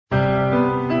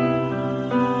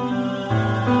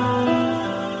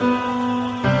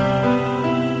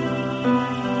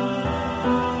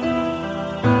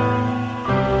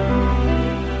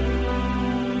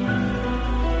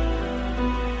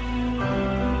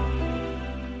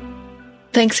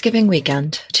Thanksgiving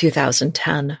weekend,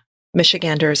 2010.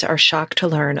 Michiganders are shocked to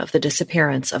learn of the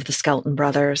disappearance of the Skelton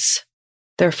brothers.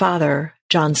 Their father,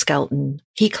 John Skelton,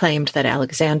 he claimed that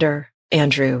Alexander,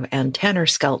 Andrew, and Tanner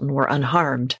Skelton were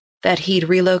unharmed, that he'd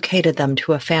relocated them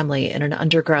to a family in an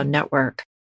underground network,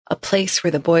 a place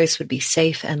where the boys would be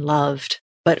safe and loved,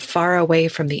 but far away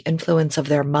from the influence of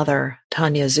their mother,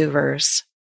 Tanya Zuvers.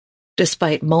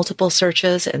 Despite multiple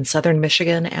searches in southern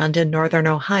Michigan and in northern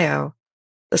Ohio,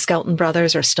 the Skelton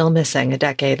brothers are still missing a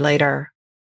decade later.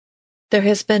 There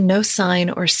has been no sign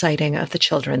or sighting of the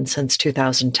children since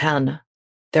 2010.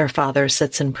 Their father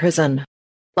sits in prison,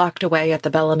 locked away at the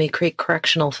Bellamy Creek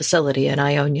Correctional Facility in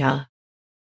Ionia.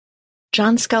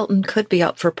 John Skelton could be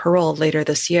up for parole later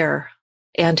this year,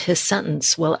 and his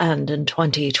sentence will end in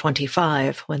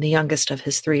 2025 when the youngest of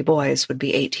his 3 boys would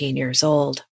be 18 years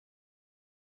old.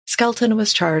 Skelton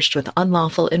was charged with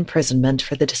unlawful imprisonment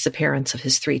for the disappearance of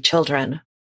his 3 children.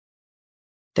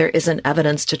 There isn't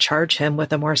evidence to charge him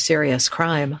with a more serious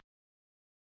crime.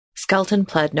 Skelton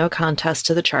pled no contest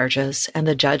to the charges, and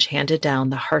the judge handed down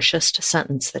the harshest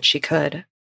sentence that she could.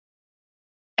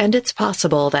 And it's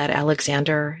possible that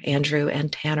Alexander, Andrew, and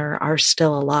Tanner are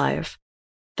still alive,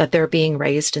 that they're being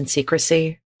raised in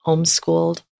secrecy,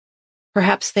 homeschooled.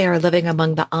 Perhaps they are living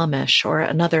among the Amish or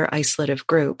another isolative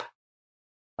group.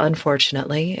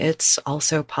 Unfortunately, it's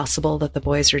also possible that the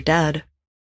boys are dead,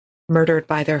 murdered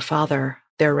by their father,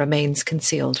 their remains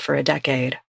concealed for a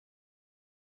decade.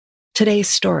 Today's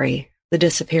story, the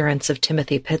disappearance of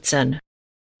Timothy Pitzen,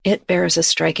 it bears a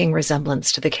striking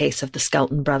resemblance to the case of the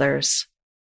Skelton brothers.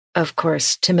 Of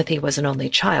course, Timothy was an only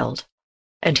child,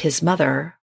 and his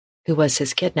mother, who was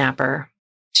his kidnapper,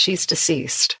 she's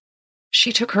deceased.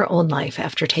 She took her own life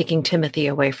after taking Timothy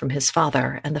away from his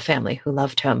father and the family who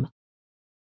loved him.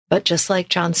 But just like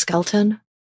John Skelton,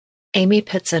 Amy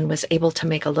Pitzen was able to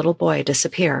make a little boy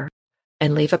disappear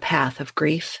and leave a path of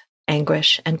grief,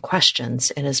 anguish, and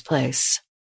questions in his place.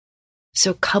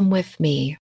 So come with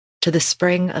me to the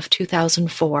spring of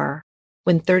 2004,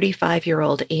 when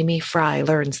 35-year-old Amy Fry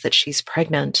learns that she's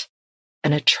pregnant,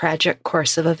 and a tragic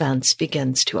course of events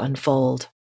begins to unfold.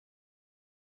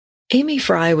 Amy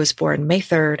Fry was born May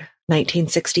 3rd,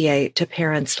 1968, to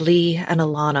parents Lee and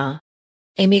Alana.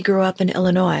 Amy grew up in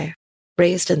Illinois,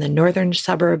 raised in the northern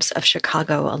suburbs of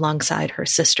Chicago alongside her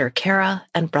sister Kara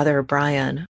and brother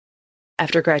Brian.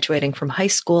 After graduating from high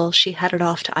school, she headed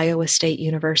off to Iowa State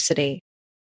University.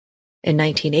 In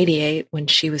 1988, when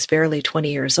she was barely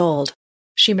 20 years old,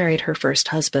 she married her first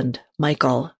husband,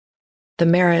 Michael. The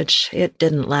marriage, it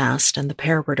didn't last, and the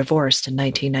pair were divorced in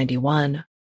 1991.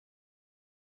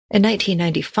 In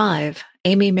 1995,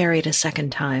 Amy married a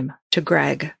second time, to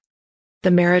Greg. The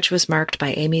marriage was marked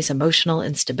by Amy's emotional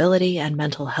instability and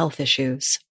mental health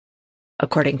issues.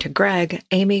 According to Greg,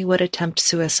 Amy would attempt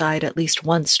suicide at least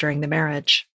once during the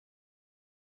marriage.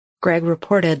 Greg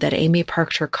reported that Amy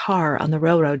parked her car on the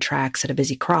railroad tracks at a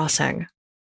busy crossing.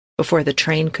 Before the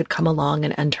train could come along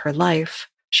and end her life,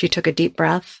 she took a deep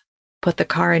breath, put the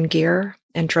car in gear,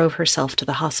 and drove herself to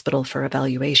the hospital for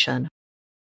evaluation.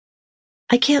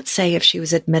 I can't say if she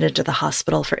was admitted to the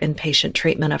hospital for inpatient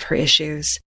treatment of her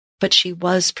issues, but she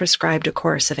was prescribed a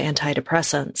course of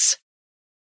antidepressants.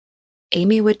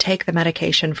 Amy would take the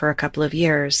medication for a couple of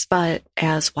years, but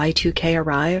as Y2K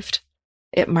arrived,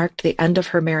 it marked the end of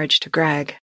her marriage to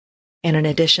Greg, and in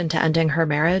addition to ending her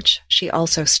marriage, she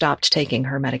also stopped taking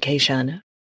her medication.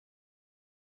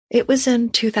 It was in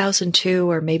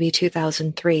 2002 or maybe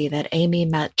 2003 that Amy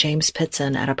met James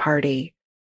Pitzen at a party.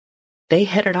 They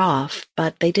hit it off,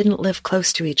 but they didn't live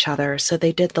close to each other, so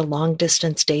they did the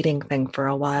long-distance dating thing for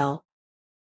a while.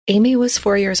 Amy was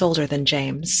 4 years older than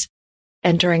James,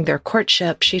 and during their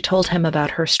courtship, she told him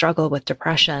about her struggle with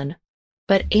depression,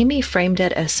 but Amy framed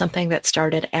it as something that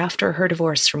started after her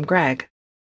divorce from Greg,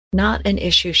 not an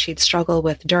issue she'd struggled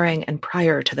with during and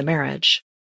prior to the marriage.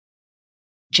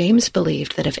 James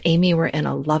believed that if Amy were in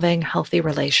a loving, healthy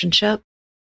relationship,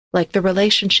 like the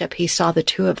relationship he saw the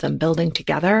two of them building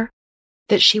together,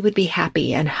 that she would be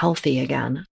happy and healthy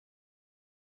again.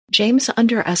 James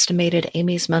underestimated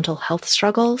Amy's mental health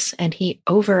struggles, and he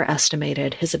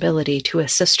overestimated his ability to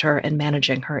assist her in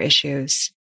managing her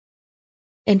issues.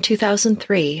 In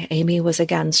 2003, Amy was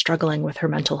again struggling with her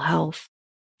mental health.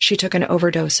 She took an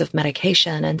overdose of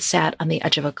medication and sat on the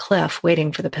edge of a cliff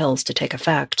waiting for the pills to take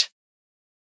effect.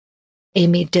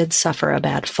 Amy did suffer a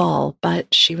bad fall,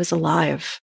 but she was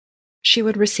alive. She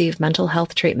would receive mental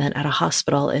health treatment at a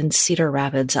hospital in Cedar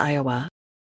Rapids, Iowa.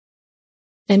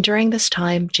 And during this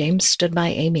time, James stood by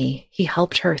Amy. He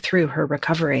helped her through her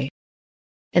recovery.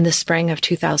 In the spring of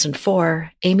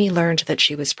 2004, Amy learned that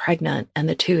she was pregnant, and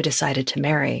the two decided to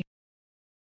marry.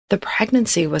 The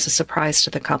pregnancy was a surprise to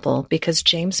the couple because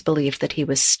James believed that he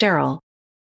was sterile.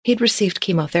 He'd received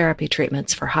chemotherapy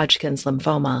treatments for Hodgkin's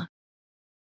lymphoma.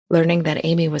 Learning that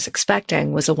Amy was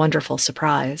expecting was a wonderful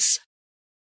surprise.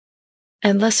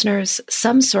 And listeners,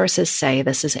 some sources say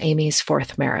this is Amy's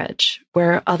fourth marriage,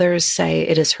 where others say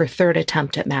it is her third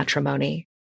attempt at matrimony.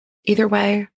 Either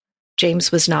way, James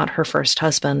was not her first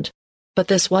husband, but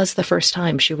this was the first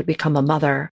time she would become a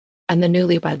mother, and the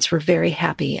newlyweds were very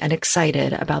happy and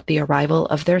excited about the arrival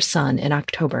of their son in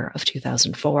October of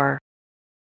 2004.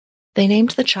 They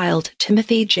named the child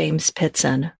Timothy James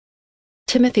Pitson.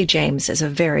 Timothy James is a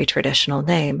very traditional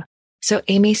name, so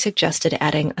Amy suggested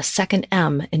adding a second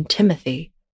M in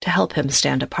Timothy to help him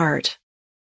stand apart.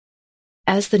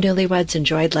 As the newlyweds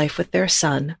enjoyed life with their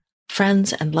son,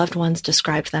 friends and loved ones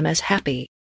described them as happy.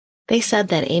 They said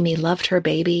that Amy loved her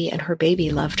baby and her baby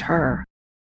loved her.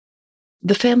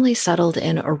 The family settled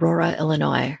in Aurora,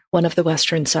 Illinois, one of the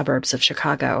western suburbs of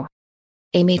Chicago.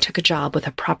 Amy took a job with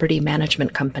a property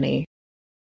management company.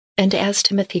 And as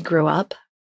Timothy grew up,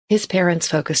 his parents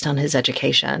focused on his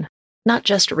education, not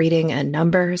just reading and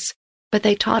numbers, but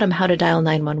they taught him how to dial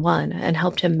 911 and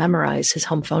helped him memorize his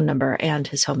home phone number and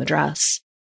his home address.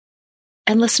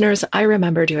 And listeners, I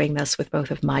remember doing this with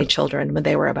both of my children when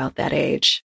they were about that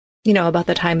age. About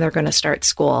the time they're going to start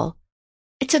school.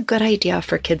 It's a good idea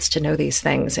for kids to know these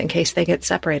things in case they get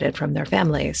separated from their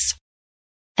families.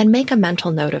 And make a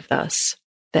mental note of this,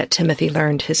 that Timothy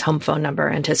learned his home phone number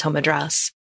and his home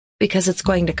address, because it's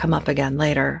going to come up again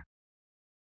later.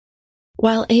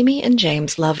 While Amy and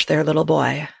James loved their little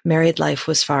boy, married life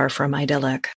was far from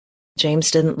idyllic. James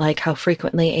didn't like how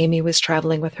frequently Amy was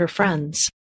traveling with her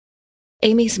friends.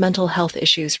 Amy's mental health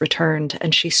issues returned,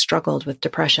 and she struggled with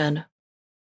depression.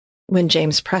 When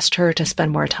James pressed her to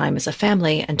spend more time as a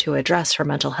family and to address her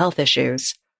mental health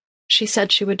issues, she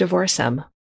said she would divorce him.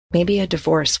 Maybe a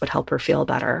divorce would help her feel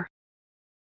better.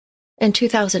 In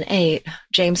 2008,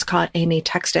 James caught Amy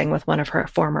texting with one of her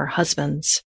former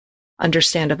husbands.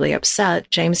 Understandably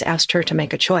upset, James asked her to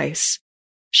make a choice.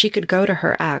 She could go to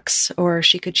her ex, or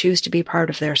she could choose to be part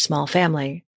of their small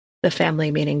family, the family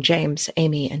meaning James,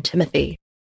 Amy, and Timothy.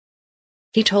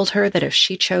 He told her that if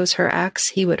she chose her ex,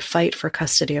 he would fight for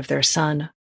custody of their son.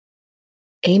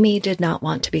 Amy did not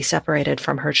want to be separated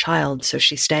from her child, so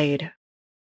she stayed.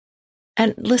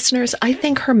 And listeners, I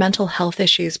think her mental health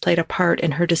issues played a part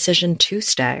in her decision to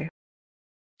stay.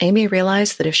 Amy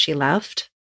realized that if she left,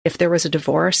 if there was a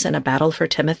divorce and a battle for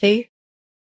Timothy,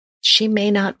 she may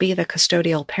not be the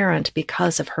custodial parent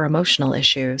because of her emotional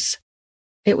issues.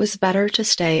 It was better to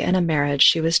stay in a marriage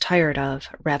she was tired of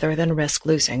rather than risk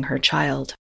losing her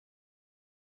child.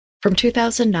 From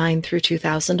 2009 through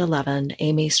 2011,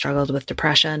 Amy struggled with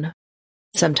depression.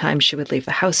 Sometimes she would leave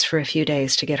the house for a few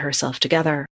days to get herself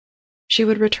together. She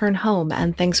would return home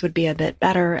and things would be a bit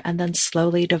better and then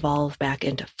slowly devolve back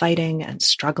into fighting and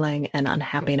struggling and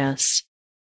unhappiness.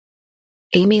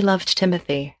 Amy loved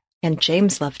Timothy, and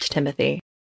James loved Timothy,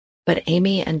 but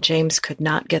Amy and James could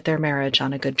not get their marriage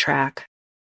on a good track.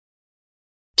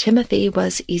 Timothy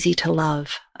was easy to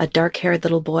love, a dark-haired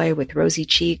little boy with rosy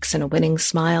cheeks and a winning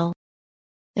smile.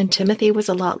 And Timothy was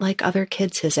a lot like other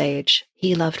kids his age.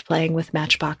 He loved playing with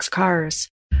matchbox cars,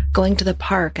 going to the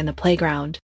park and the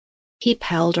playground. He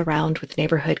palled around with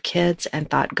neighborhood kids and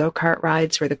thought go-kart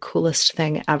rides were the coolest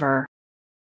thing ever.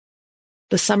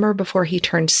 The summer before he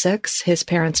turned 6, his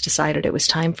parents decided it was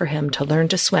time for him to learn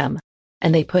to swim,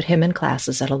 and they put him in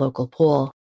classes at a local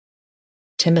pool.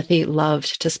 Timothy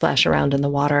loved to splash around in the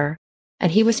water,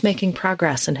 and he was making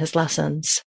progress in his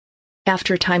lessons.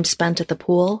 After time spent at the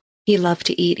pool, he loved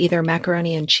to eat either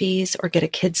macaroni and cheese or get a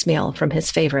kid's meal from his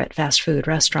favorite fast food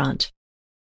restaurant.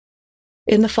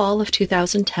 In the fall of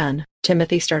 2010,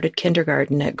 Timothy started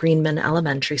kindergarten at Greenman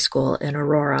Elementary School in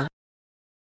Aurora.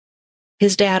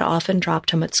 His dad often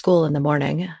dropped him at school in the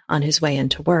morning on his way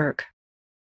into work.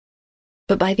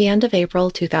 But by the end of April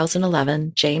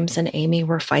 2011, James and Amy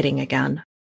were fighting again.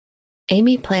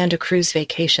 Amy planned a cruise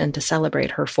vacation to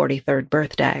celebrate her 43rd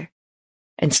birthday.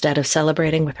 Instead of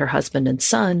celebrating with her husband and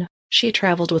son, she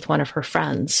traveled with one of her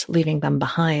friends, leaving them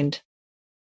behind.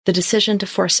 The decision to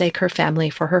forsake her family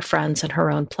for her friends and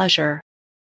her own pleasure.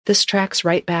 This tracks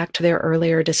right back to their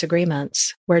earlier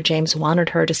disagreements, where James wanted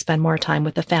her to spend more time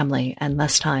with the family and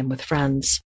less time with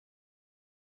friends.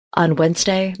 On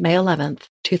Wednesday, May 11th,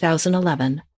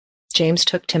 2011, James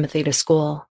took Timothy to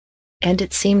school, and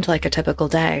it seemed like a typical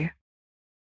day.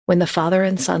 When the father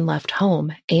and son left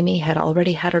home, Amy had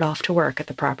already headed off to work at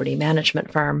the property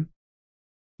management firm.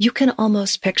 You can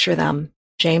almost picture them,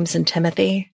 James and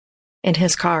Timothy, in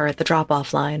his car at the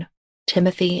drop-off line,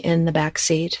 Timothy in the back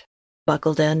seat,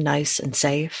 buckled in nice and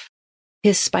safe.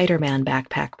 his Spider-Man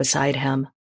backpack beside him,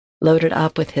 loaded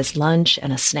up with his lunch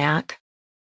and a snack,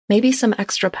 maybe some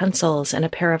extra pencils and a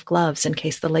pair of gloves in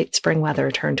case the late spring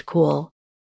weather turned cool.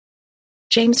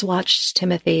 James watched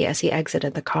Timothy as he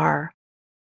exited the car.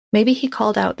 Maybe he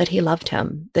called out that he loved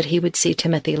him, that he would see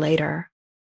Timothy later.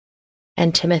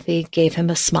 And Timothy gave him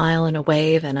a smile and a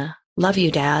wave and a "Love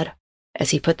you, Dad,"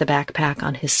 as he put the backpack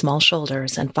on his small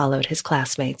shoulders and followed his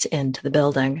classmates into the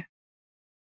building.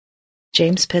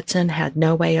 James Pitson had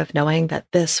no way of knowing that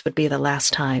this would be the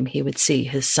last time he would see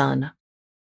his son.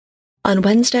 On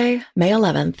Wednesday, May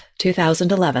 11th,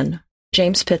 2011,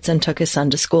 James Pitson took his son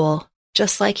to school,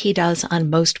 just like he does on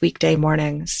most weekday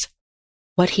mornings.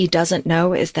 What he doesn't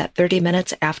know is that 30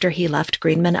 minutes after he left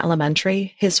Greenman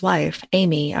Elementary, his wife,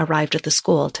 Amy, arrived at the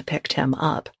school to pick Tim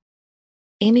up.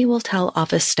 Amy will tell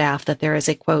office staff that there is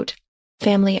a, quote,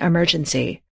 family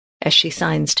emergency, as she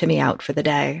signs Timmy out for the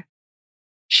day.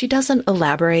 She doesn't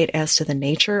elaborate as to the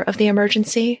nature of the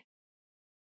emergency,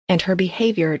 and her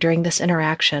behavior during this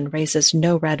interaction raises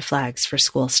no red flags for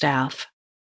school staff.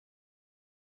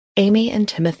 Amy and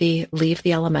Timothy leave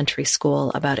the elementary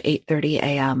school about 8:30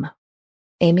 a.m.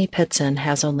 Amy Pitson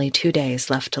has only 2 days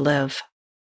left to live.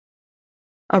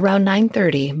 Around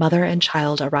 9:30, mother and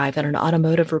child arrive at an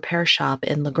automotive repair shop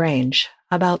in LaGrange,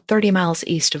 about 30 miles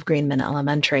east of Greenman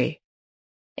Elementary.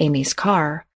 Amy's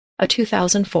car, a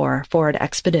 2004 Ford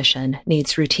Expedition,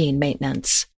 needs routine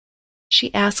maintenance.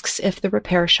 She asks if the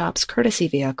repair shop's courtesy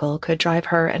vehicle could drive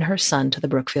her and her son to the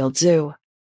Brookfield Zoo.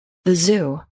 The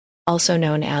zoo, also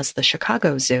known as the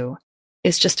Chicago Zoo,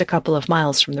 is just a couple of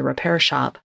miles from the repair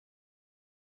shop.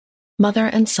 Mother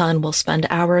and son will spend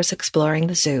hours exploring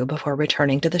the zoo before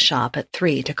returning to the shop at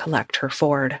 3 to collect her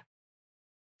Ford.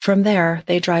 From there,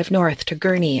 they drive north to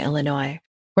Gurnee, Illinois,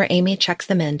 where Amy checks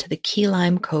them into the Key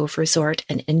Lime Cove Resort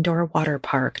and Indoor Water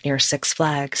Park near Six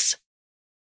Flags.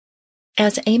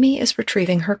 As Amy is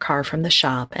retrieving her car from the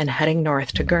shop and heading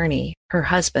north to Gurnee, her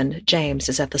husband, James,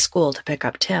 is at the school to pick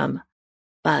up Tim,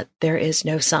 but there is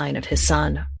no sign of his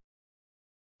son.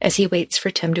 As he waits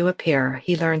for Tim to appear,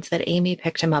 he learns that Amy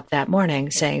picked him up that morning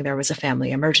saying there was a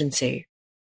family emergency.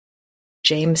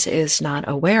 James is not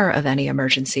aware of any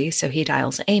emergency, so he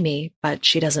dials Amy, but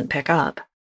she doesn't pick up.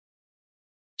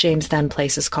 James then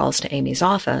places calls to Amy's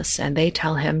office, and they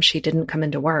tell him she didn't come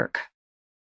into work.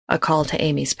 A call to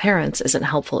Amy's parents isn't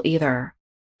helpful either.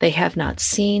 They have not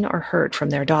seen or heard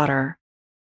from their daughter.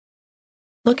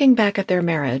 Looking back at their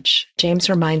marriage,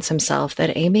 James reminds himself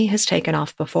that Amy has taken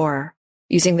off before,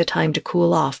 using the time to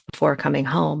cool off before coming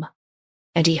home,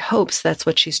 and he hopes that's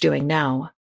what she's doing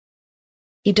now.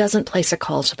 He doesn't place a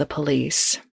call to the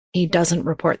police. He doesn't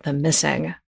report them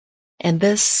missing. And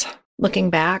this, looking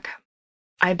back,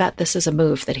 I bet this is a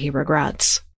move that he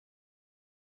regrets.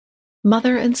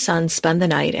 Mother and son spend the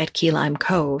night at Key Lime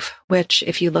Cove, which,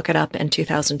 if you look it up in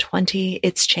 2020,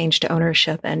 it's changed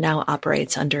ownership and now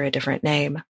operates under a different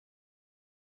name.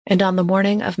 And on the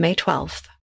morning of May 12th,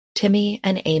 Timmy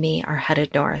and Amy are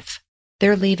headed north.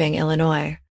 They're leaving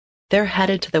Illinois. They're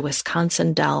headed to the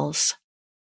Wisconsin Dells.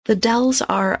 The Dells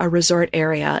are a resort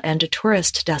area and a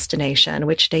tourist destination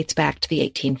which dates back to the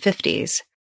 1850s,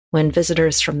 when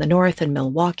visitors from the north in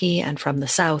Milwaukee and from the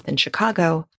south in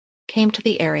Chicago came to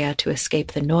the area to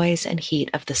escape the noise and heat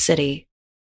of the city.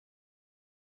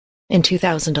 In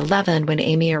 2011, when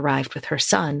Amy arrived with her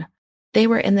son, they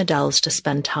were in the Dells to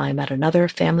spend time at another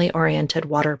family-oriented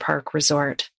water park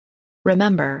resort.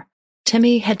 Remember,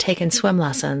 Timmy had taken swim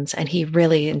lessons and he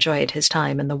really enjoyed his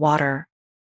time in the water.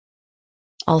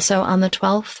 Also on the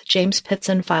 12th, James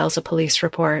Pitson files a police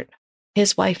report.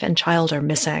 His wife and child are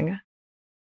missing.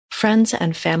 Friends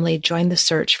and family join the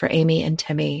search for Amy and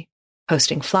Timmy,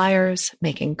 posting flyers,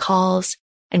 making calls,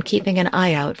 and keeping an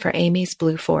eye out for Amy's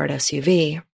blue Ford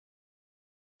SUV.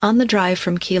 On the drive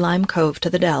from Key Lime Cove to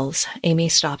the Dells, Amy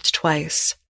stopped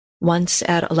twice. Once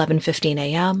at 11:15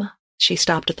 a.m., she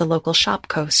stopped at the local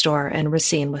Shopko store in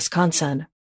Racine, Wisconsin.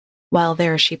 While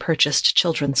there, she purchased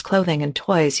children's clothing and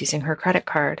toys using her credit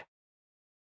card.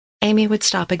 Amy would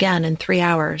stop again in 3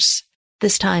 hours,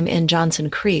 this time in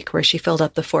Johnson Creek, where she filled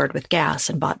up the Ford with gas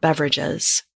and bought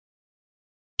beverages.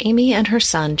 Amy and her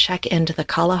son check into the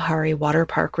Kalahari Water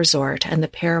Park Resort, and the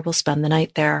pair will spend the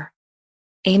night there.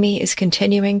 Amy is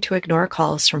continuing to ignore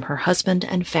calls from her husband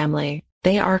and family.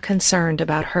 They are concerned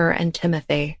about her and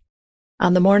Timothy.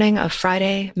 On the morning of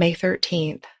Friday, May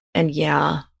 13th, and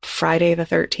yeah, Friday the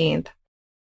 13th,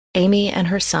 Amy and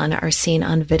her son are seen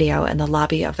on video in the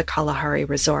lobby of the Kalahari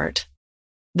Resort.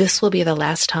 This will be the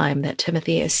last time that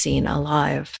Timothy is seen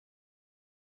alive.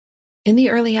 In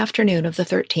the early afternoon of the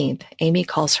 13th, Amy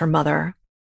calls her mother.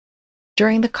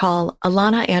 During the call,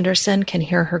 Alana Anderson can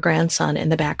hear her grandson in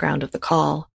the background of the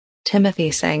call,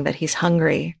 Timothy, saying that he's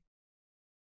hungry.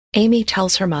 Amy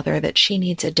tells her mother that she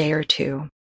needs a day or two.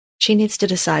 She needs to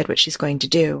decide what she's going to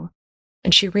do,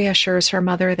 and she reassures her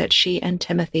mother that she and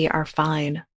Timothy are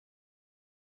fine.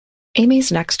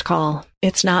 Amy's next call,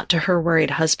 it's not to her worried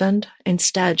husband.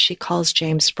 Instead, she calls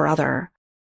James' brother.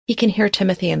 He can hear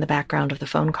Timothy in the background of the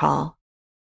phone call.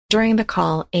 During the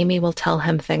call, Amy will tell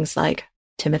him things like,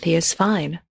 "Timothy is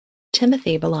fine.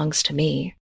 Timothy belongs to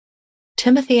me.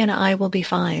 Timothy and I will be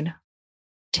fine.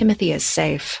 Timothy is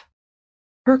safe."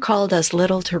 Her call does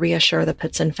little to reassure the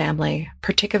Pitson family,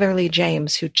 particularly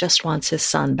James, who just wants his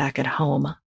son back at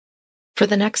home. For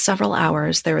the next several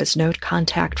hours, there is no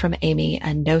contact from Amy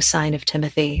and no sign of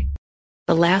Timothy.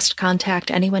 The last contact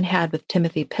anyone had with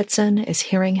Timothy Pitson is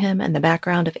hearing him in the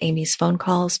background of Amy's phone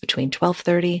calls between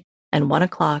 12:30 and 1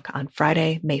 o'clock on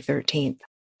Friday, May 13th.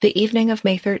 The evening of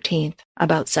May 13th,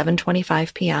 about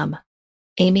 7:25 p.m.,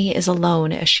 Amy is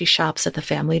alone as she shops at the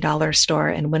Family Dollar store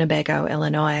in Winnebago,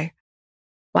 Illinois.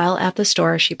 While at the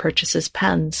store, she purchases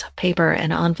pens, paper,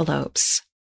 and envelopes.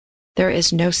 There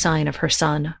is no sign of her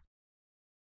son.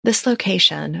 This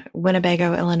location,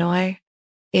 Winnebago, Illinois,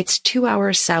 it's 2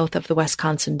 hours south of the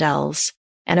Wisconsin Dells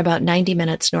and about 90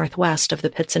 minutes northwest of the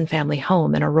Pitson family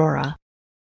home in Aurora.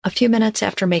 A few minutes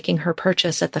after making her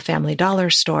purchase at the Family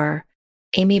Dollar store,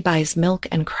 Amy buys milk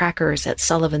and crackers at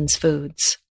Sullivan's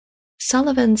Foods.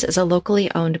 Sullivan's is a locally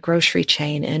owned grocery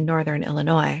chain in northern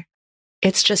Illinois.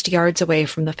 It's just yards away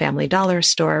from the Family Dollar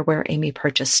store where Amy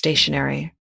purchased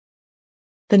stationery.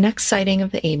 The next sighting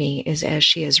of Amy is as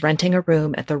she is renting a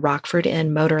room at the Rockford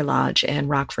Inn Motor Lodge in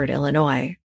Rockford,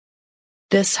 Illinois.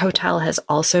 This hotel has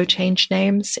also changed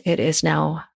names. It is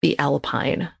now the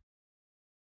Alpine.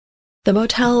 The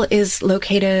motel is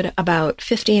located about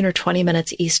 15 or 20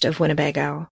 minutes east of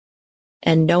Winnebago,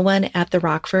 and no one at the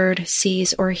Rockford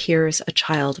sees or hears a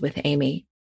child with Amy.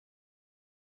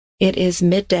 It is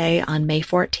midday on May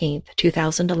 14th,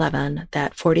 2011,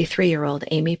 that 43-year-old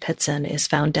Amy Pitson is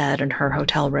found dead in her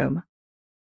hotel room.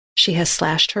 She has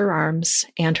slashed her arms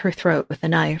and her throat with a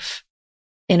knife.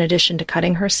 In addition to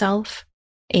cutting herself,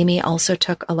 Amy also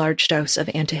took a large dose of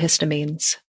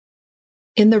antihistamines.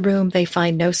 In the room, they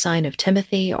find no sign of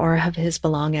Timothy or of his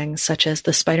belongings, such as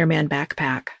the Spider-Man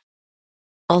backpack.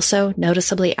 Also,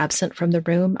 noticeably absent from the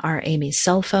room are Amy's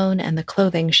cell phone and the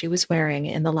clothing she was wearing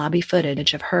in the lobby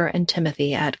footage of her and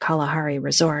Timothy at Kalahari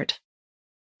Resort.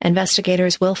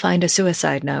 Investigators will find a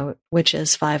suicide note, which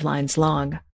is 5 lines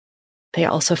long. They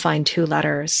also find 2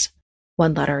 letters.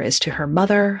 One letter is to her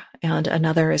mother, and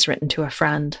another is written to a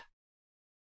friend.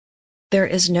 There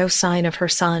is no sign of her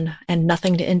son, and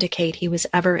nothing to indicate he was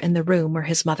ever in the room where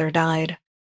his mother died.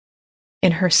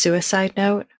 In her suicide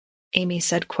note, Amy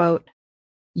said, quote,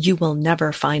 "You will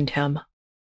never find him."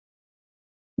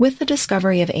 With the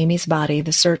discovery of Amy's body,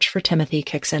 the search for Timothy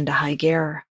kicks into high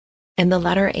gear. In the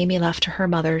letter Amy left to her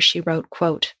mother, she wrote,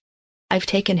 quote, "I've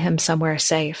taken him somewhere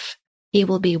safe. He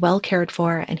will be well cared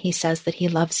for, and he says that he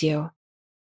loves you.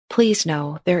 Please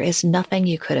know there is nothing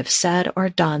you could have said or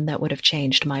done that would have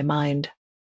changed my mind."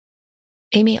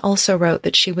 Amy also wrote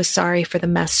that she was sorry for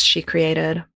the mess she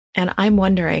created, and I'm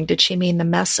wondering, did she mean the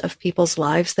mess of people's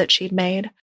lives that she'd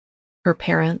made? Her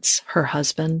parents, her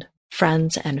husband,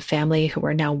 friends, and family who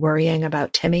were now worrying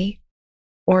about Timmy?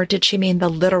 Or did she mean the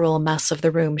literal mess of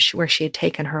the room where she had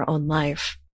taken her own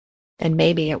life? And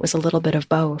maybe it was a little bit of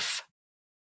both.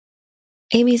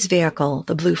 Amy's vehicle,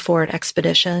 the blue Ford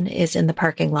Expedition, is in the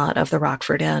parking lot of the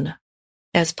Rockford Inn.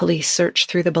 As police search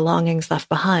through the belongings left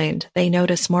behind, they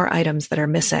notice more items that are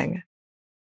missing.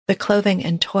 The clothing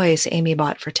and toys Amy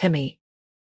bought for Timmy,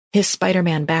 his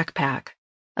Spider-Man backpack,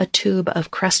 a tube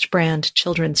of Crest brand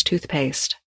children's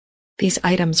toothpaste. These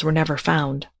items were never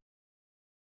found.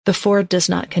 The Ford does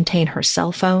not contain her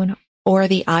cell phone or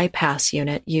the iPass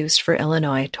unit used for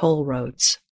Illinois toll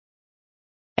roads.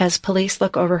 As police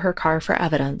look over her car for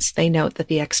evidence, they note that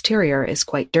the exterior is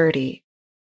quite dirty.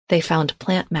 They found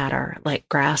plant matter, like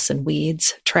grass and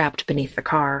weeds, trapped beneath the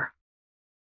car.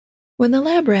 When the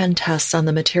lab ran tests on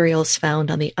the materials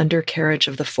found on the undercarriage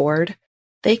of the Ford,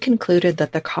 they concluded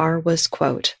that the car was,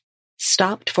 quote,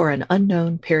 "stopped for an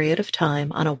unknown period of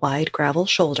time on a wide gravel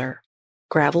shoulder,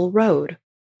 gravel road,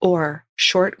 or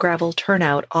short gravel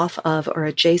turnout off of or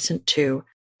adjacent to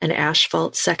an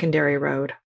asphalt secondary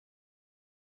road.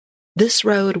 This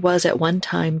road was at one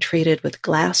time treated with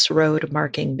glass road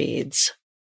marking beads.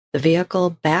 The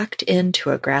vehicle backed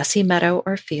into a grassy meadow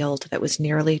or field that was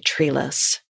nearly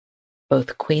treeless.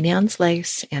 Both Queen Anne's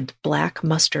lace and black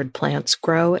mustard plants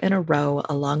grow in a row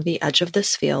along the edge of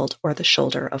this field or the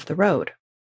shoulder of the road."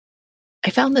 I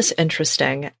found this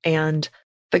interesting, and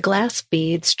The glass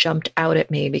beads jumped out at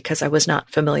me because I was not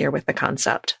familiar with the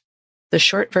concept. The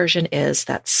short version is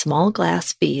that small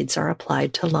glass beads are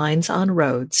applied to lines on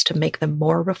roads to make them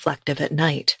more reflective at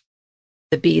night.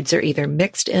 The beads are either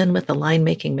mixed in with the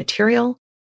line-making material,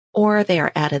 or they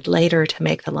are added later to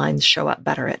make the lines show up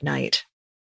better at night.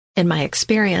 In my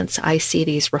experience, I see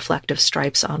these reflective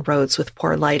stripes on roads with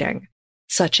poor lighting,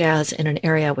 such as in an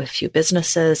area with few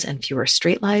businesses and fewer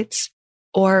streetlights,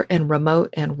 or in remote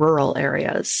and rural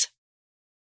areas.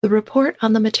 The report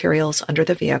on the materials under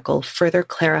the vehicle further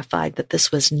clarified that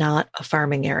this was not a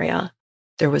farming area.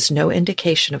 There was no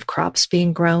indication of crops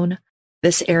being grown.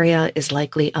 This area is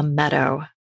likely a meadow.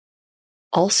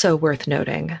 Also worth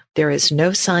noting, there is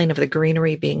no sign of the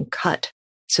greenery being cut,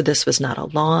 so this was not a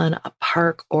lawn, a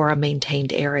park, or a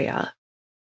maintained area.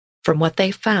 From what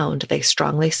they found, they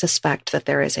strongly suspect that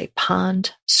there is a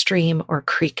pond, stream, or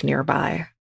creek nearby.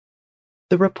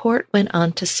 The report went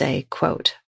on to say,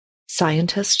 quote,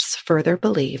 "Scientists further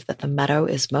believe that the meadow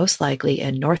is most likely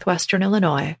in northwestern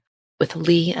Illinois, with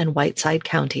Lee and Whiteside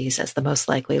counties as the most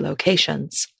likely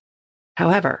locations.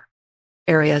 However,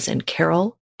 areas in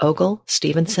Carroll, Ogle,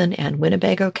 Stevenson, and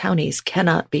Winnebago counties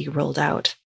cannot be ruled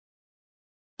out."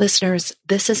 Listeners,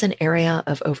 this is an area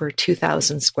of over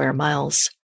 2,000 square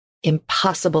miles.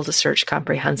 Impossible to search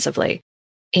comprehensively.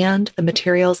 And the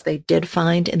materials they did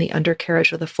find in the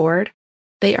undercarriage of the Ford,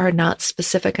 they are not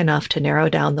specific enough to narrow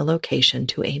down the location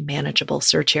to a manageable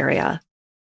search area.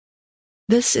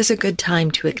 This is a good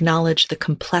time to acknowledge the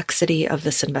complexity of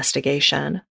this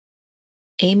investigation.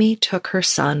 Amy took her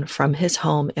son from his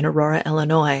home in Aurora,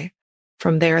 Illinois.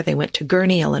 From there, they went to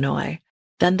Gurnee, Illinois.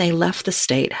 Then they left the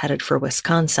state headed for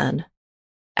Wisconsin.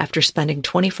 After spending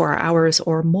 24 hours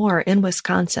or more in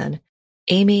Wisconsin,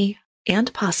 Amy,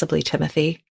 and possibly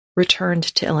Timothy, returned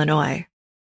to Illinois.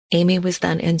 Amy was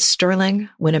then in Sterling,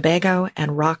 Winnebago,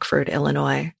 and Rockford,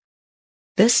 Illinois.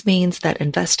 This means that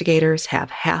investigators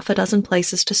have half a dozen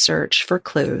places to search for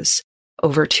clues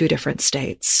over 2 different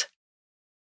states.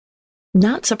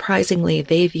 Not surprisingly,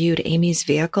 they viewed Amy's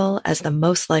vehicle as the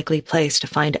most likely place to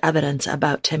find evidence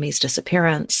about Timmy's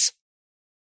disappearance.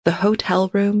 The hotel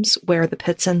rooms where the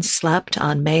Pitsons slept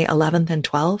on May 11th and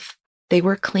 12th, they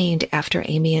were cleaned after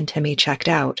Amy and Timmy checked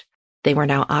out. They were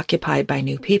now occupied by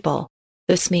new people.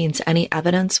 This means any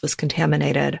evidence was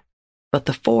contaminated. But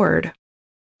the Ford,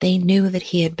 they knew that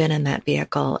he had been in that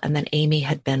vehicle and that Amy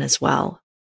had been as well.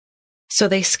 So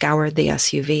they scoured the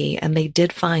SUV and they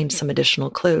did find some additional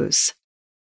clues.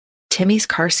 Timmy's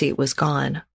car seat was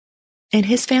gone, and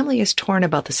his family is torn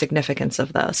about the significance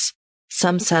of this.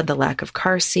 Some said the lack of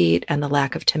car seat and the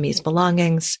lack of Timmy's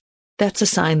belongings, that's a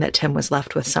sign that Tim was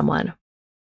left with someone.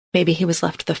 Maybe he was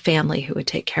left with a family who would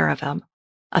take care of him,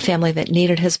 a family that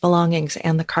needed his belongings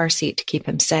and the car seat to keep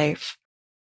him safe.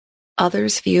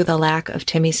 Others view the lack of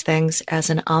Timmy's things as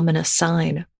an ominous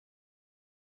sign,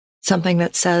 something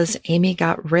that says Amy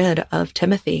got rid of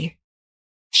Timothy.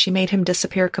 She made him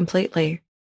disappear completely.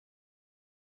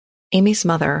 Amy's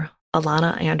mother,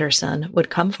 Alana Anderson, would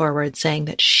come forward saying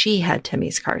that she had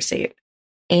Timmy's car seat.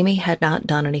 Amy had not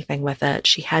done anything with it.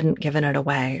 She hadn't given it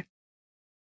away.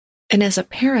 And as a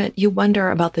parent, you wonder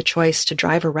about the choice to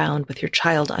drive around with your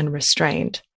child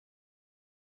unrestrained.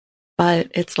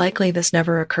 But it's likely this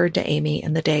never occurred to Amy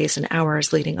in the days and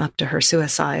hours leading up to her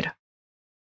suicide.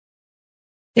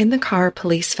 In the car,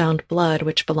 police found blood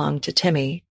which belonged to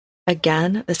Timmy.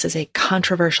 Again, this is a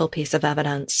controversial piece of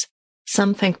evidence.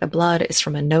 Some think the blood is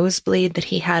from a nosebleed that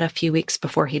he had a few weeks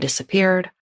before he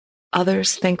disappeared.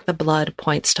 Others think the blood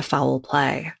points to foul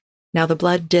play. Now, the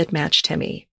blood did match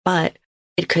Timmy, but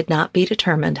it could not be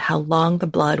determined how long the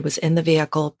blood was in the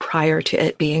vehicle prior to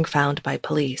it being found by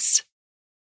police.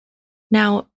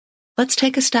 Now, let's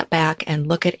take a step back and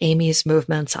look at Amy's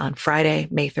movements on Friday,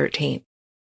 May 13th.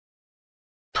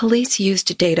 Police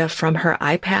used data from her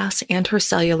iPass and her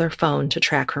cellular phone to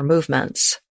track her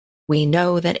movements. We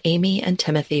know that Amy and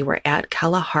Timothy were at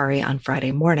Kalahari on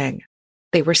Friday morning.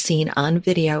 They were seen on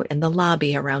video in the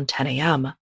lobby around 10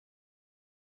 a.m.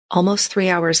 Almost 3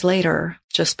 hours later,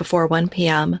 just before 1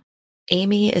 p.m.,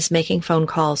 Amy is making phone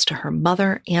calls to her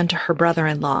mother and to her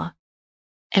brother-in-law.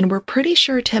 And we're pretty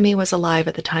sure Timmy was alive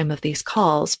at the time of these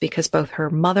calls because both her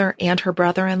mother and her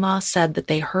brother-in-law said that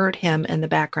they heard him in the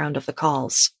background of the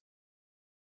calls.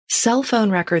 Cell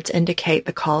phone records indicate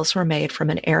the calls were made from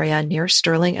an area near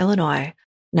Sterling, Illinois,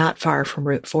 not far from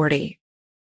Route 40.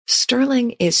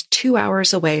 Sterling is 2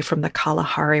 hours away from the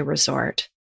Kalahari Resort,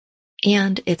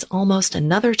 and it's almost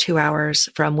another 2 hours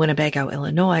from Winnebago,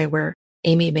 Illinois, where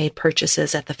Amy made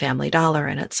purchases at the Family Dollar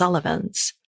and at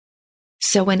Sullivan's.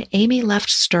 So when Amy left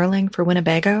Sterling for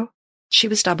Winnebago, she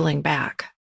was doubling back.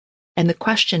 And the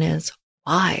question is,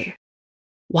 why?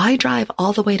 Why drive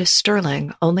all the way to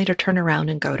Sterling only to turn around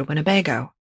and go to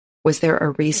Winnebago? Was there a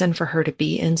reason for her to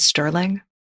be in Sterling?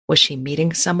 Was she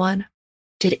meeting someone?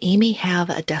 Did Amy have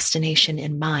a destination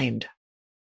in mind?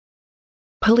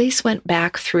 Police went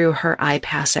back through her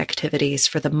iPass activities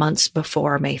for the months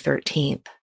before May 13th.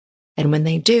 And when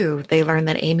they do, they learn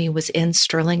that Amy was in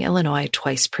Sterling, Illinois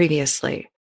twice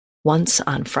previously, once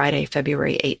on Friday,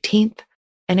 February 18th,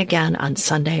 and again on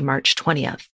Sunday, March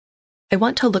 20th. I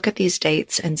want to look at these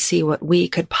dates and see what we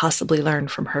could possibly learn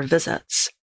from her visits.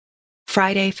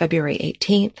 Friday, February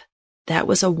 18th, that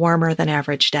was a warmer than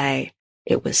average day.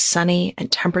 It was sunny and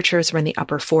temperatures were in the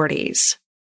upper 40s.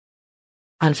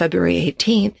 On February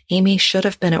 18th, Amy should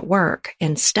have been at work.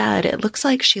 Instead, it looks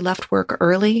like she left work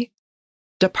early,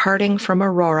 departing from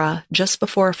Aurora just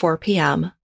before 4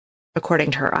 p.m.,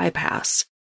 according to her iPass,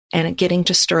 and getting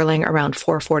to Sterling around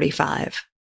 4:45.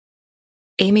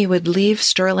 Amy would leave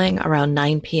Sterling around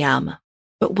 9 p.m.,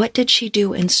 but what did she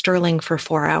do in Sterling for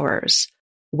 4 hours?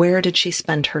 Where did she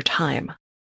spend her time?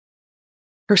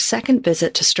 Her second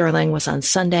visit to Sterling was on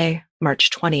Sunday,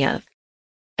 March 20th,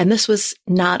 and this was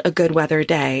not a good weather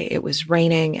day. It was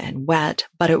raining and wet,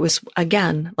 but it was,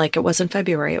 again, like it was in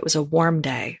February, it was a warm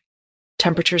day.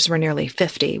 Temperatures were nearly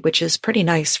 50, which is pretty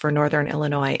nice for northern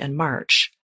Illinois in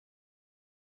March.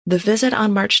 The visit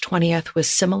on March 20th was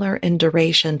similar in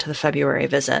duration to the February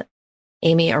visit.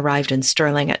 Amy arrived in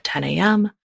Sterling at 10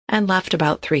 a.m. and left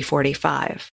about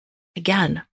 3:45.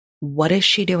 Again, what is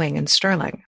she doing in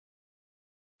Sterling?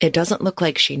 It doesn't look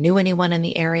like she knew anyone in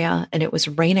the area, and it was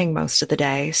raining most of the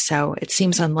day, so it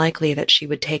seems unlikely that she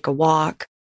would take a walk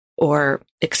or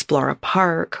explore a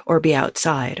park or be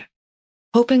outside.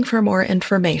 Hoping for more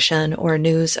information or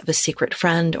news of a secret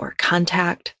friend or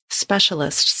contact,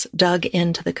 specialists dug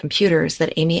into the computers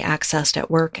that Amy accessed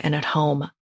at work and at home.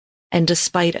 And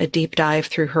despite a deep dive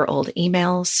through her old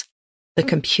emails, the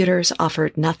computers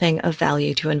offered nothing of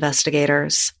value to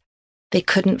investigators. They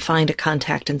couldn't find a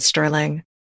contact in Sterling.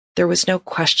 There was no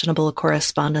questionable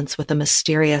correspondence with a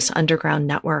mysterious underground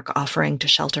network offering to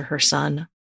shelter her son.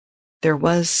 There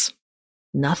was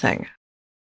nothing.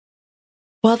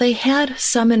 While they had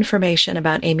some information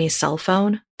about Amy's cell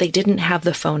phone, they didn't have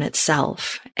the phone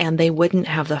itself, and they wouldn't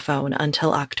have the phone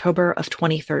until October of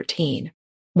 2013,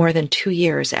 more than 2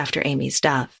 years after Amy's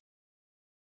death.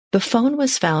 The phone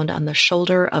was found on the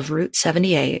shoulder of Route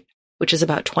 78, which is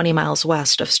about 20 miles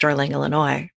west of Sterling,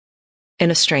 Illinois. In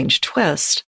a strange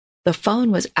twist, the phone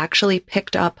was actually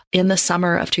picked up in the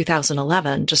summer of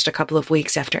 2011, just a couple of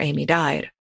weeks after Amy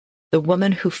died. The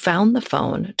woman who found the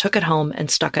phone took it home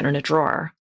and stuck it in a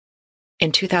drawer.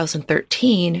 In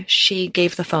 2013, she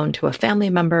gave the phone to a family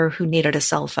member who needed a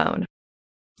cell phone.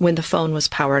 When the phone was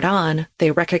powered on,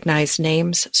 they recognized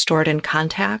names stored in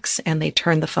contacts and they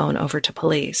turned the phone over to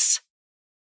police.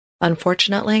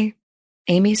 Unfortunately,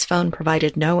 Amy's phone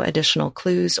provided no additional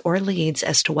clues or leads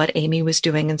as to what Amy was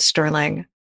doing in Sterling,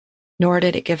 nor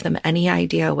did it give them any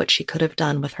idea what she could have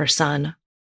done with her son.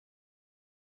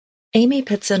 Amy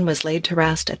Pitson was laid to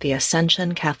rest at the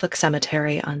Ascension Catholic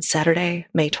Cemetery on Saturday,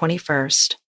 May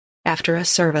 21st, after a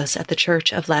service at the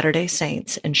Church of Latter-day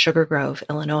Saints in Sugar Grove,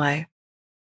 Illinois.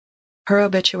 Her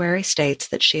obituary states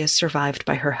that she is survived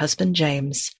by her husband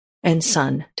James and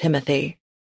son Timothy.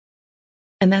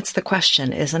 And that's the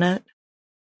question, isn't it?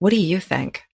 What do you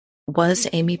think? Was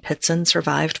Amy Pitson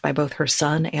survived by both her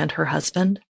son and her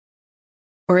husband?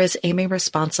 Or is Amy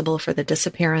responsible for the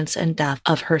disappearance and death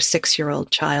of her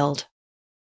 6-year-old child?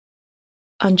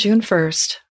 On June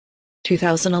 1st,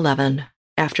 2011,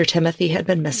 after Timothy had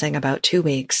been missing about 2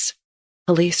 weeks,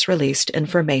 police released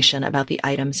information about the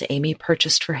items Amy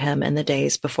purchased for him in the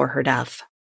days before her death.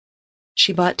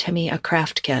 She bought Timmy a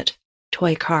craft kit,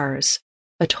 toy cars,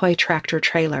 a toy tractor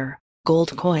trailer,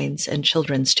 gold coins, and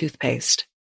children's toothpaste.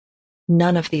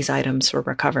 None of these items were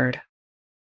recovered.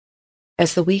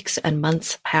 As the weeks and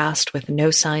months passed with no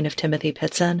sign of Timothy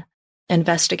Pitson,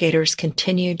 investigators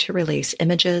continued to release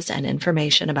images and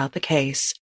information about the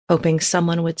case, hoping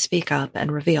someone would speak up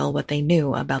and reveal what they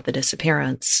knew about the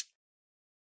disappearance.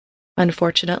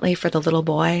 Unfortunately for the little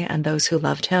boy and those who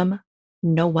loved him,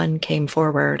 no one came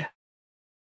forward.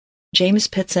 James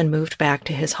Pitson moved back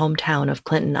to his hometown of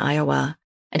Clinton, Iowa,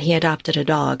 and he adopted a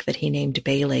dog that he named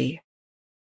Bailey.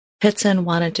 Pitson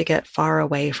wanted to get far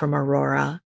away from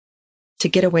Aurora, to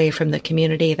get away from the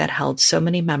community that held so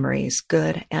many memories,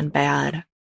 good and bad.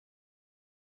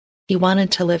 He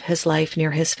wanted to live his life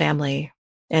near his family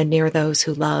and near those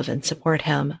who love and support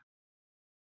him.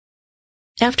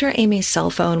 After Amy's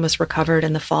cell phone was recovered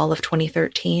in the fall of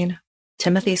 2013,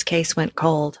 Timothy's case went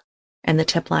cold, and the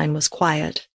tip line was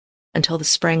quiet until the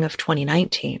spring of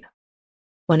 2019.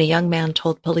 when a young man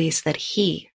told police that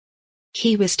he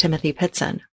was Timothy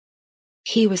Pitson.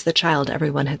 He was the child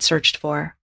everyone had searched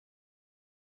for.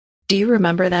 Do you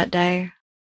remember that day?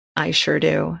 I sure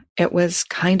do. It was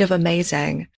kind of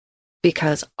amazing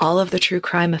because all of the true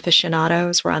crime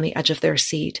aficionados were on the edge of their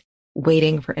seat,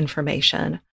 waiting for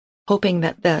information, hoping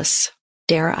that this,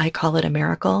 dare I call it a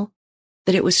miracle,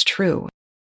 that it was true.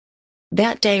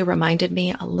 That day reminded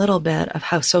me a little bit of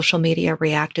how social media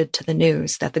reacted to the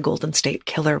news that the Golden State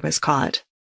Killer was caught.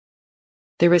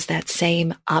 There was that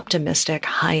same optimistic,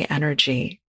 high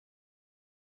energy.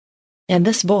 And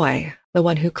this boy, the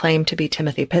one who claimed to be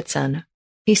Timothy Pitson,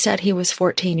 he said he was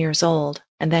 14 years old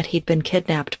and that he'd been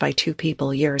kidnapped by two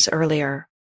people years earlier.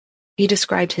 He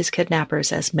described his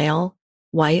kidnappers as male,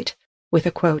 white, with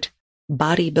a, quote,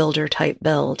 bodybuilder-type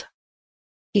build.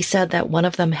 He said that one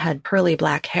of them had curly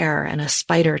black hair and a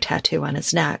spider tattoo on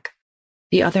his neck.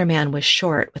 The other man was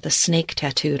short with a snake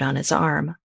tattooed on his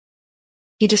arm.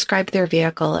 He described their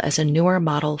vehicle as a newer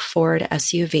model Ford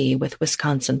SUV with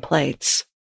Wisconsin plates.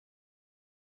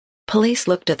 Police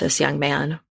looked at this young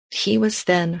man. He was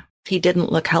thin. He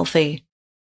didn't look healthy.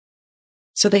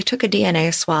 So they took a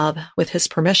DNA swab with his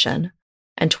permission,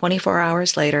 and 24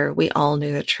 hours later, we all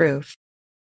knew the truth.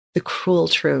 The cruel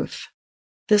truth.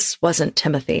 This wasn't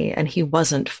Timothy, and he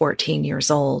wasn't 14 years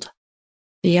old.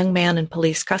 The young man in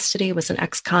police custody was an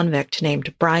ex-convict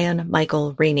named Brian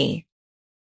Michael Reaney.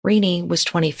 Reaney was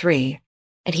 23,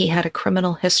 and he had a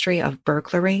criminal history of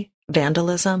burglary,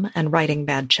 vandalism, and writing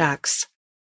bad checks.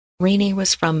 Reaney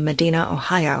was from Medina,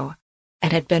 Ohio,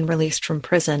 and had been released from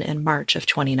prison in March of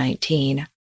 2019.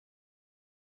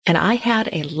 And I had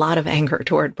a lot of anger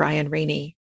toward Brian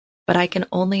Reaney, but I can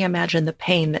only imagine the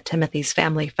pain that Timothy's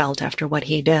family felt after what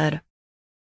he did.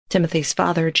 Timothy's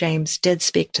father, James, did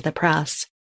speak to the press,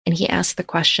 and he asked the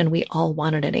question we all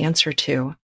wanted an answer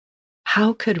to.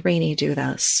 How could Reaney do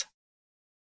this?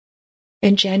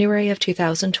 In January of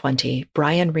 2020,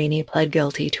 Brian Reaney pled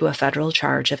guilty to a federal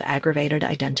charge of aggravated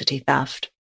identity theft.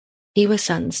 He was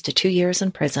sentenced to 2 years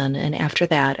in prison and after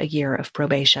that, a year of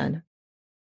probation.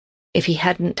 If he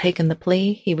hadn't taken the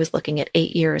plea, he was looking at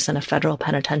 8 years in a federal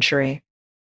penitentiary.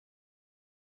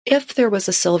 If there was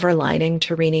a silver lining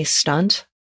to Reaney's stunt,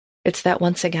 it's that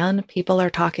once again, people are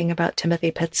talking about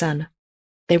Timothy Pitson.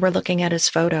 They were looking at his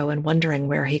photo and wondering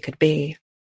where he could be.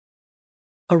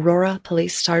 Aurora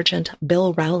Police Sergeant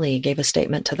Bill Rowley gave a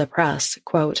statement to the press,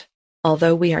 quote,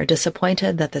 "Although we are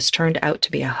disappointed that this turned out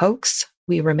to be a hoax,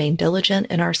 we remain diligent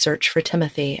in our search for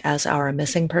Timothy as our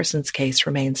missing persons case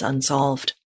remains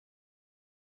unsolved."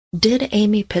 Did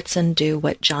Amy Pitson do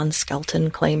what John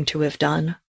Skelton claimed to have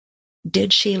done?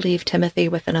 Did she leave Timothy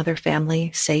with another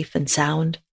family, safe and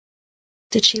sound?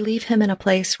 Did she leave him in a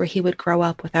place where he would grow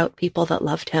up without people that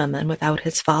loved him and without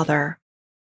his father?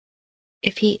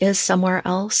 If he is somewhere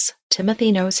else,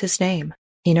 Timothy knows his name.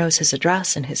 He knows his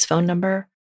address and his phone number.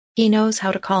 He knows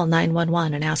how to call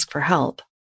 911 and ask for help.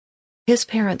 His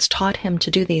parents taught him to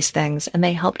do these things, and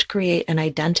they helped create an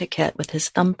identikit with his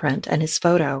thumbprint and his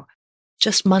photo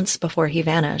just months before he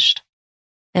vanished.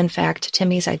 In fact,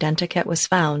 Timmy's identikit was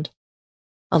found,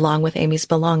 along with Amy's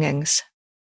belongings,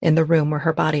 in the room where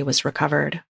her body was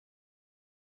recovered.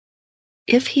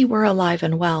 If he were alive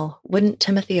and well, wouldn't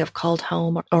Timothy have called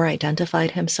home or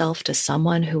identified himself to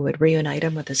someone who would reunite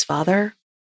him with his father?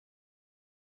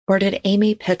 Or did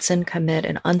Amy Pitson commit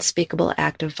an unspeakable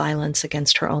act of violence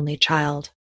against her only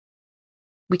child?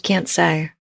 We can't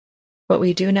say. What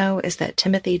we do know is that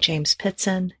Timothy James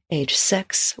Pitson, age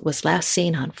 6, was last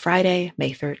seen on Friday,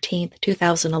 May 13,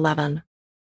 2011,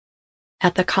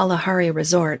 at the Kalahari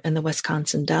Resort in the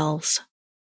Wisconsin Dells.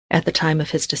 At the time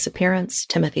of his disappearance,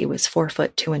 Timothy was 4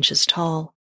 foot 2 inches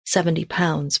tall, 70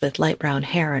 pounds with light brown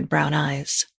hair and brown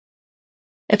eyes.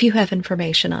 If you have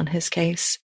information on his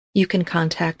case, you can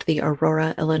contact the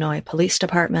Aurora, Illinois Police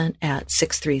Department at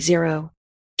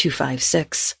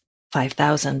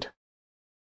 630-256-5000.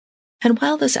 And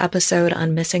while this episode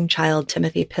on missing child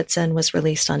Timothy Pitson was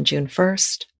released on June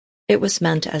 1st, it was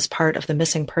meant as part of the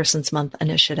Missing Persons Month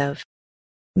initiative.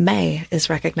 May is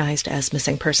recognized as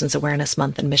Missing Persons Awareness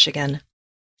Month in Michigan,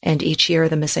 and each year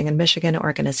the Missing in Michigan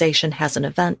organization has an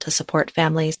event to support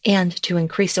families and to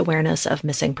increase awareness of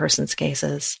missing persons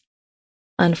cases.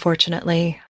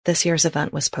 Unfortunately, this year's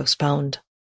event was postponed.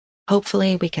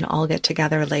 Hopefully, we can all get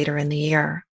together later in the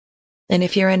year. And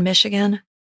if you're in Michigan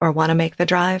or want to make the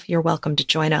drive, you're welcome to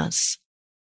join us.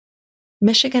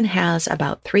 Michigan has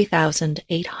about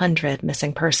 3,800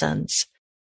 missing persons,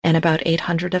 and about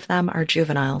 800 of them are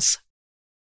juveniles.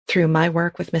 Through my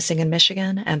work with Missing in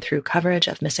Michigan and through coverage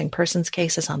of missing persons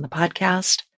cases on the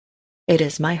podcast, it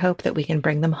is my hope that we can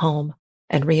bring them home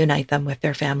and reunite them with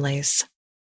their families.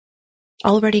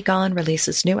 Already Gone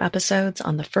releases new episodes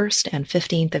on the 1st and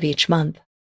 15th of each month.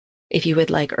 If you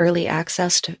would like early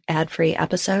access to ad-free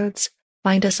episodes,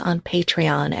 find us on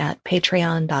Patreon at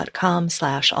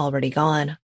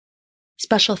patreon.com/alreadygone.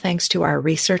 Special thanks to our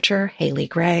researcher, Haley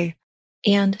Gray,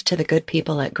 and to the good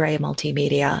people at Gray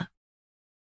Multimedia.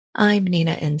 I'm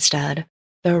Nina Instead,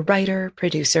 the writer,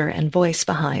 producer, and voice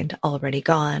behind Already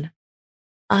Gone.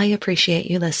 I appreciate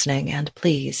you listening, and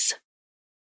please,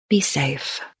 be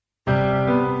safe.